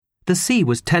The sea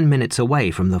was 10 minutes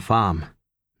away from the farm.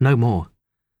 No more.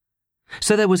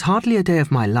 So there was hardly a day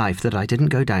of my life that I didn't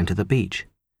go down to the beach.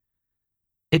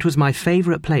 It was my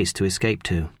favourite place to escape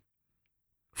to.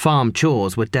 Farm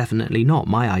chores were definitely not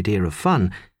my idea of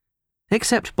fun,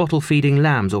 except bottle-feeding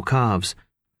lambs or calves.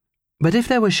 But if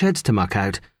there were sheds to muck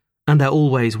out, and there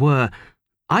always were,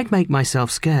 I'd make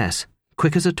myself scarce,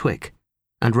 quick as a twick,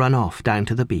 and run off down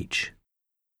to the beach.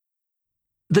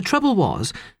 The trouble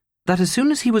was that as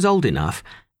soon as he was old enough,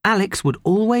 Alex would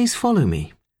always follow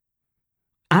me.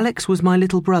 Alex was my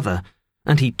little brother,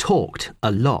 and he talked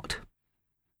a lot.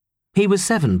 He was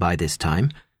 7 by this time.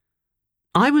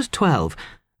 I was 12,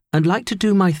 and liked to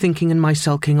do my thinking and my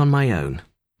sulking on my own.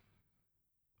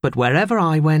 But wherever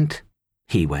I went,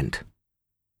 he went.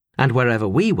 And wherever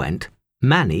we went,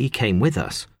 Manny came with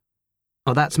us.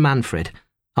 Oh, that's Manfred,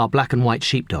 our black and white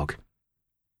sheepdog.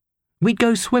 We'd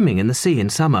go swimming in the sea in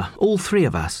summer, all 3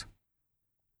 of us.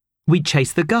 We'd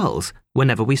chase the gulls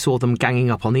whenever we saw them ganging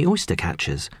up on the oyster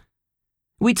catchers.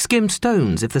 We'd skim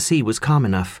stones if the sea was calm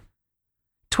enough.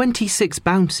 26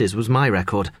 bounces was my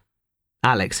record.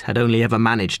 Alex had only ever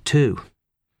managed 2.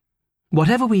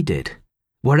 Whatever we did,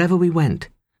 wherever we went,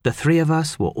 the 3 of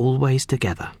us were always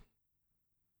together.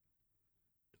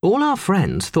 All our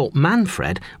friends thought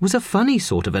Manfred was a funny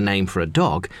sort of a name for a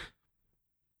dog.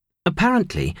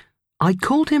 Apparently, I'd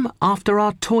called him after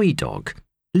our toy dog,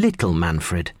 Little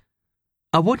Manfred,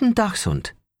 a wooden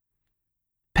Dachshund,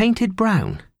 painted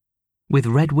brown, with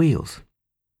red wheels.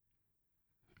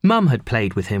 Mum had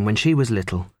played with him when she was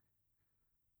little.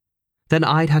 Then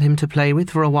I'd had him to play with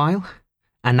for a while,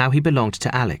 and now he belonged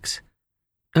to Alex.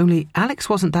 Only Alex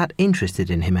wasn't that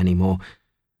interested in him anymore,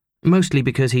 mostly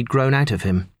because he'd grown out of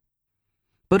him.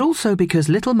 But also because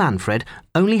little Manfred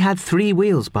only had 3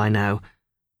 wheels by now,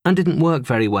 and didn't work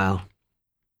very well.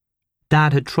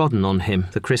 Dad had trodden on him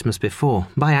the Christmas before,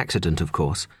 by accident, of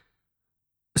course.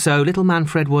 So little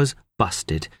Manfred was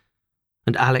busted,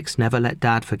 and Alex never let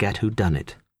Dad forget who'd done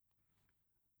it.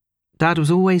 Dad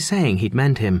was always saying he'd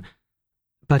mend him,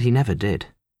 but he never did.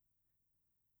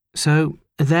 So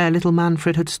there little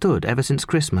Manfred had stood ever since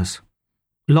Christmas,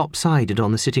 lopsided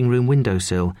on the sitting-room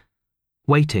windowsill,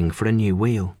 waiting for a new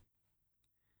wheel.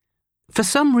 For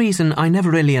some reason I never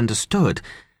really understood,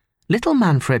 little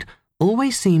Manfred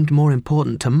always seemed more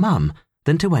important to Mum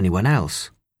than to anyone else.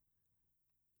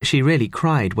 She really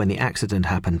cried when the accident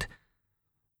happened.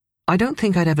 I don't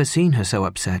think I'd ever seen her so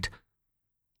upset.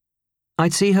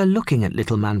 I'd see her looking at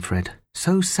little Manfred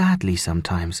so sadly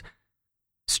sometimes,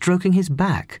 stroking his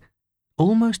back,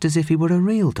 almost as if he were a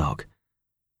real dog.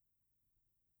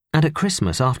 And at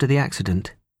Christmas after the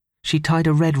accident, she tied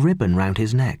a red ribbon round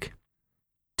his neck.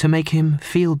 To make him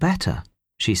feel better,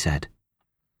 she said.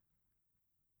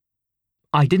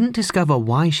 I didn't discover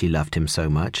why she loved him so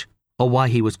much, or why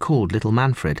he was called Little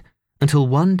Manfred, until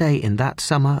one day in that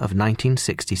summer of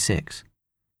 1966.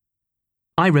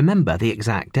 I remember the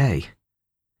exact day.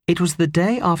 It was the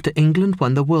day after England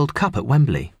won the World Cup at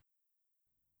Wembley.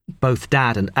 Both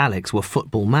Dad and Alex were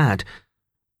football mad.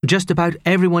 Just about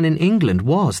everyone in England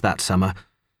was that summer,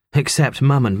 except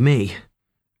Mum and me.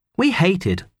 We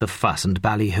hated the fuss and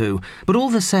ballyhoo, but all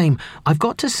the same, I've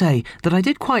got to say that I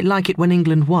did quite like it when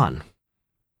England won.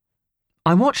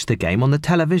 I watched the game on the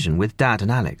television with Dad and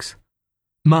Alex.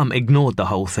 Mum ignored the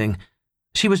whole thing.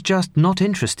 She was just not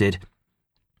interested.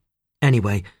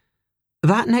 Anyway,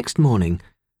 that next morning,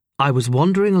 I was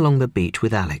wandering along the beach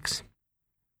with Alex.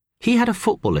 He had a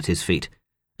football at his feet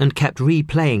and kept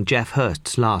replaying Jeff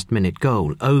Hurst's last-minute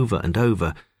goal over and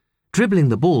over, dribbling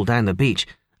the ball down the beach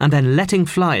and then letting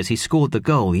fly as he scored the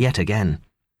goal yet again.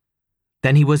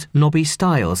 Then he was Nobby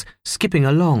Stiles, skipping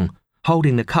along,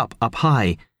 holding the cup up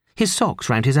high, his socks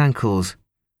round his ankles.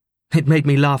 It made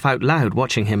me laugh out loud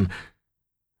watching him.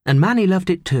 And Manny loved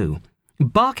it too,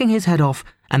 barking his head off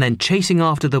and then chasing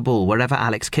after the ball wherever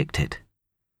Alex kicked it.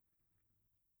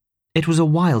 It was a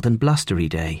wild and blustery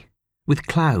day, with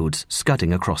clouds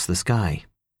scudding across the sky.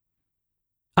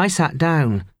 I sat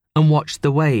down and watched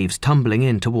the waves tumbling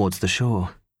in towards the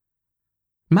shore.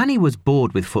 Manny was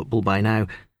bored with football by now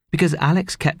because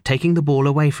Alex kept taking the ball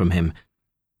away from him.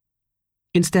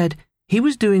 Instead, he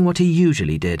was doing what he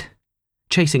usually did,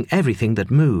 chasing everything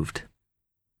that moved.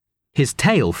 His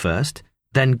tail first,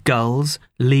 then gulls,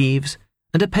 leaves,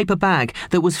 and a paper bag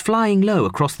that was flying low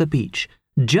across the beach,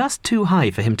 just too high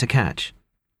for him to catch.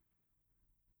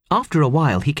 After a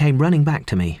while, he came running back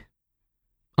to me.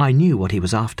 I knew what he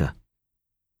was after.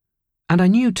 And I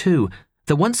knew, too,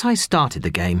 that once I started the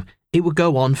game, it would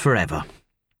go on forever.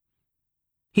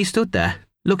 He stood there,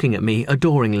 looking at me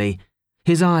adoringly,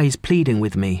 his eyes pleading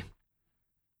with me.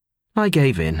 I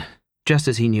gave in, just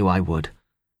as he knew I would.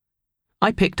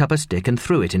 I picked up a stick and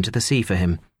threw it into the sea for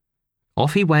him.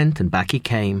 Off he went and back he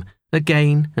came,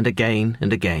 again and again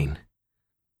and again.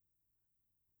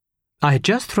 I had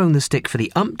just thrown the stick for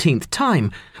the umpteenth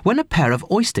time when a pair of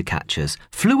oyster catchers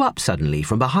flew up suddenly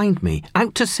from behind me,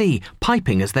 out to sea,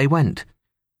 piping as they went.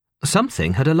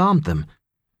 Something had alarmed them.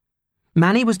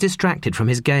 Manny was distracted from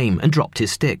his game and dropped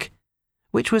his stick,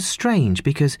 which was strange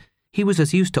because he was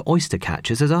as used to oyster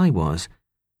catchers as I was.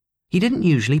 He didn't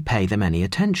usually pay them any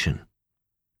attention.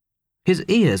 His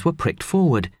ears were pricked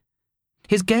forward,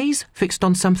 his gaze fixed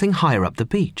on something higher up the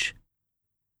beach.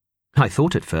 I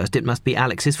thought at first it must be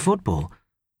Alex's football.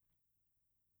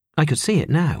 I could see it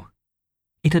now.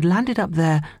 It had landed up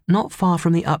there not far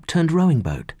from the upturned rowing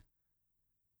boat.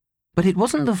 But it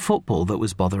wasn't the football that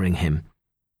was bothering him.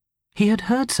 He had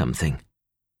heard something.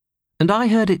 And I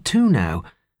heard it too now.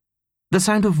 The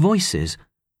sound of voices.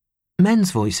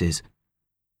 Men's voices.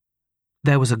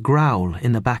 There was a growl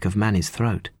in the back of Manny's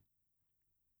throat.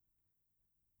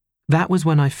 That was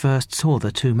when I first saw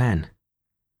the two men.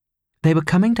 They were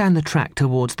coming down the track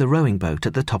towards the rowing boat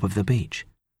at the top of the beach.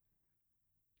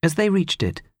 As they reached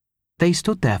it, they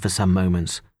stood there for some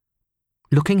moments,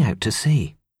 looking out to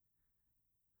sea.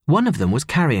 One of them was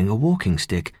carrying a walking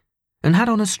stick and had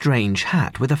on a strange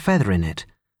hat with a feather in it.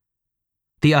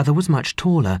 The other was much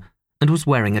taller and was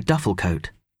wearing a duffel coat.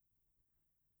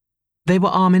 They were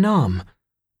arm in arm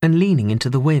and leaning into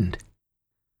the wind.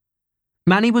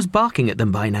 Manny was barking at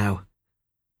them by now.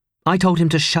 I told him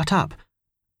to shut up,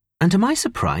 and to my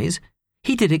surprise,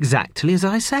 he did exactly as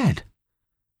I said.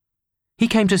 He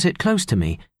came to sit close to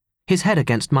me, his head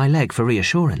against my leg for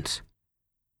reassurance.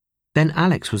 Then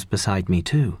Alex was beside me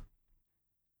too.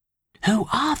 "Who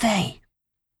are they?"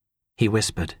 he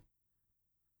whispered.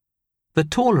 The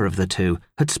taller of the two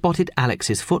had spotted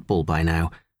Alex's football by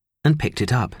now and picked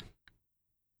it up.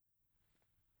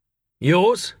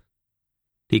 "Yours?"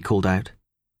 he called out.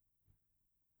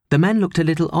 The men looked a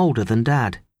little older than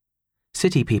Dad.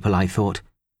 City people, I thought.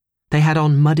 They had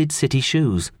on mudded city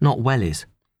shoes, not wellies.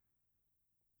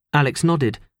 Alex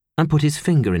nodded and put his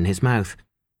finger in his mouth,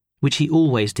 which he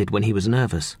always did when he was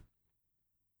nervous.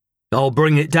 "I'll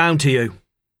bring it down to you,"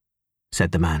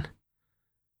 said the man.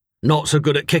 "Not so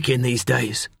good at kicking these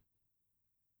days."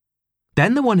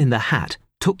 Then the one in the hat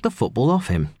took the football off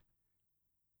him.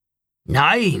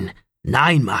 Nein,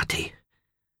 Marty.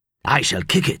 I shall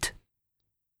kick it,"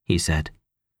 he said.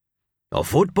 "A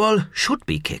football should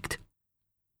be kicked.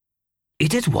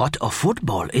 It is what a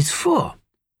football is for."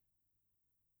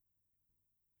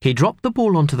 He dropped the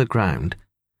ball onto the ground,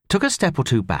 took a step or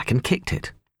two back and kicked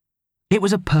it. It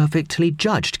was a perfectly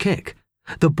judged kick,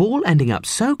 the ball ending up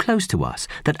so close to us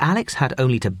that Alex had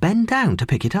only to bend down to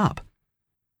pick it up.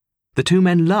 The two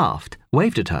men laughed,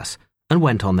 waved at us, and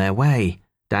went on their way,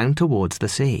 down towards the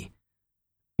sea,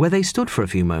 where they stood for a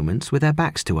few moments with their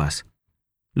backs to us,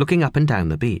 looking up and down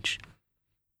the beach.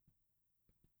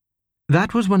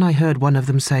 That was when I heard one of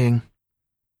them saying,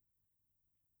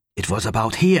 "It was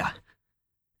about here.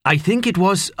 I think it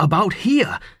was about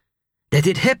here that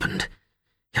it happened.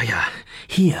 Yeah,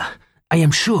 here, I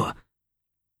am sure."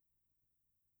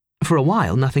 For a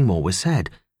while, nothing more was said.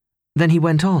 Then he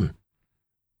went on.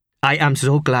 "I am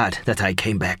so glad that I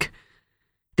came back.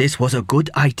 This was a good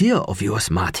idea of yours,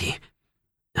 Marty.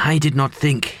 I did not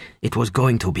think it was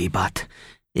going to be, but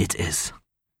it is."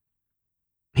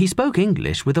 He spoke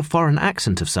English with a foreign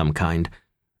accent of some kind.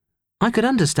 I could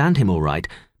understand him all right,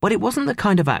 but it wasn't the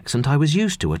kind of accent I was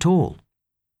used to at all.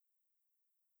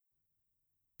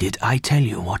 "Did I tell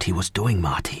you what he was doing,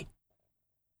 Marty?"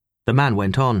 The man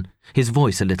went on, his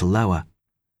voice a little lower.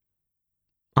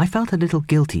 I felt a little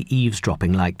guilty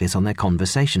eavesdropping like this on their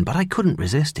conversation, but I couldn't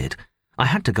resist it. I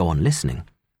had to go on listening.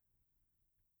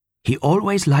 "He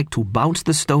always liked to bounce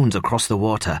the stones across the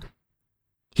water.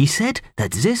 He said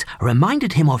that this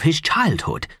reminded him of his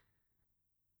childhood.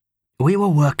 We were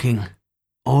working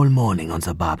all morning on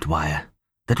the barbed wire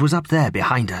that was up there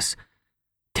behind us,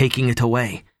 taking it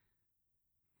away.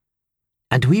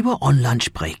 And we were on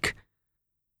lunch break.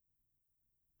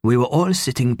 We were all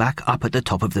sitting back up at the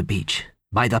top of the beach,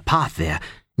 by the path there,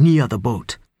 near the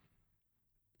boat.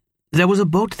 There was a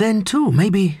boat then too,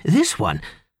 maybe this one.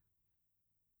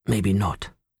 Maybe not.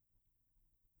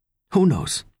 Who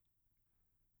knows?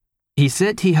 He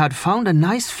said he had found a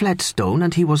nice flat stone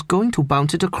and he was going to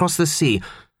bounce it across the sea,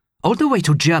 all the way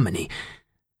to Germany.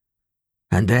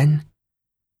 And then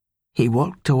he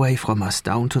walked away from us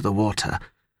down to the water,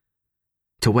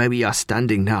 to where we are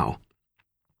standing now.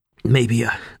 Maybe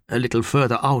a little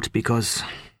further out because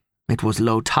it was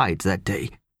low tide that day."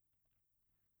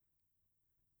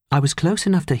 I was close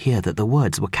enough to hear that the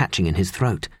words were catching in his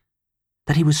throat.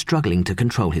 that he was struggling to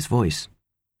control his voice.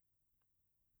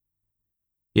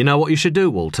 "You know what you should do,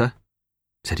 Walter?"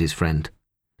 said his friend,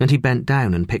 and he bent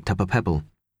down and picked up a pebble.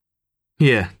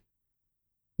 "Yeah,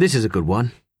 this is a good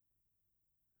one.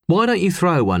 Why don't you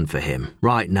throw one for him,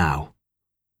 right now,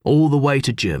 all the way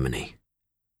to Germany,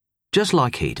 just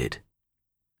like he did?"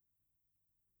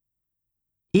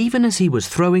 Even as he was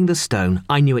throwing the stone,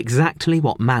 I knew exactly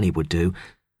what Manny would do,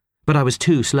 but I was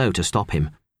too slow to stop him.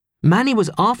 Manny was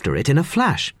after it in a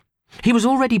flash. He was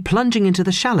already plunging into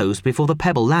the shallows before the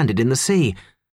pebble landed in the sea.